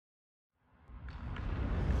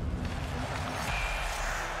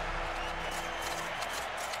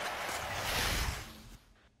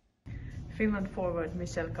Finland forward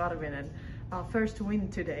Michelle Karvinen. First win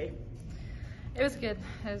today. It was good.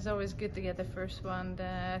 It's always good to get the first one.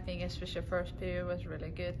 I think especially the first period was really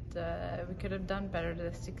good. We could have done better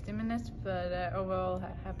the 60 minutes, but overall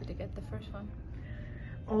happy to get the first one.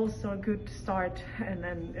 Also a good start and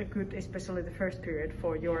then a good, especially the first period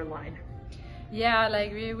for your line. Yeah,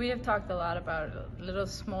 like we have talked a lot about little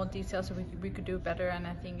small details that we could do better, and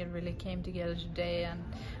I think it really came together today, and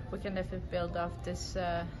we can definitely build off this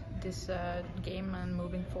game and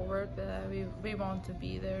moving forward. We want to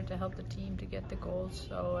be there to help the team to get the goals,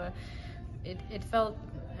 so it felt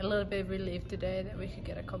a little bit relief today that we could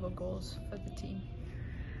get a couple of goals for the team.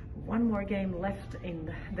 One more game left in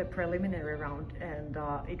the preliminary round, and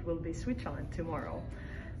it will be Switzerland tomorrow.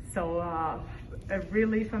 So a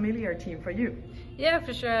really familiar team for you. Yeah,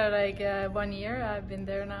 for sure. Like 1 year I've been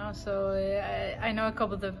there now, so I know a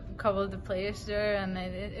couple of the players there, and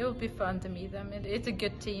it will be fun to meet them. It's a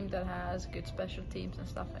good team that has good special teams and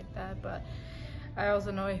stuff like that. But I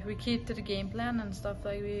also know if we keep to the game plan and stuff,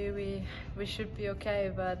 like we should be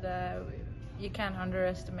okay. But you can't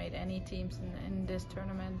underestimate any teams in this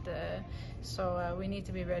tournament. So we need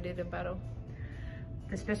to be ready to battle.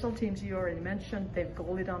 The special teams you already mentioned, they've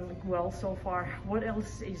goaled on well so far. What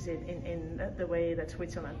else is it in the way that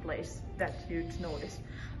Switzerland plays that you'd notice?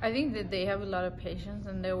 I think that they have a lot of patience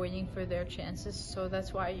and they're waiting for their chances. So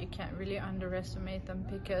that's why you can't really underestimate them,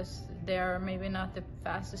 because they are maybe not the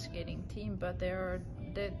fastest skating team, but the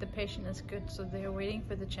patience is good. So they're waiting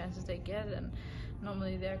for the chances they get, and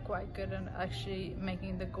normally they're quite good at actually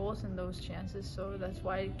making the goals in those chances. So that's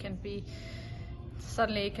why it can be.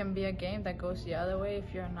 Suddenly it can be a game that goes the other way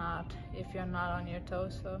if you're not on your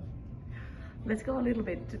toes. So let's go a little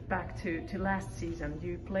bit back to last season.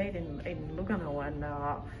 You played in Lugano,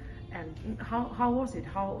 and how was it?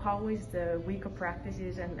 How is the week of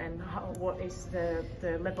practices, and what is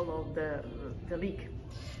the level of the league?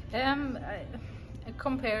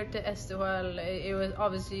 Compared to SDHL, it was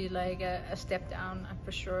obviously like a step down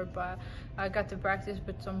for sure, but I got to practice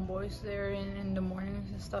with some boys there in the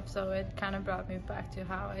mornings and stuff, so it kind of brought me back to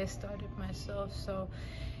how I started myself. So,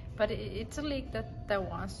 but it's a league that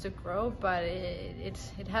wants to grow, but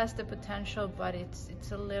it has the potential, but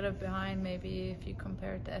it's a little behind maybe if you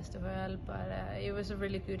compare it to SDHL. But it was a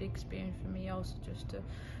really good experience for me also, just to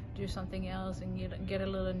do something else and get a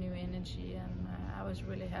little new energy, and I was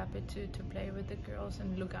really happy to play with the girls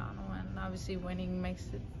in Lugano, and obviously winning makes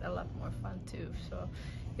it a lot more fun too, so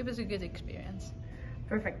it was a good experience.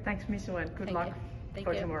 Perfect. Thanks, Misu, and good luck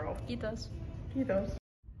for tomorrow. Kiitos. Kiitos.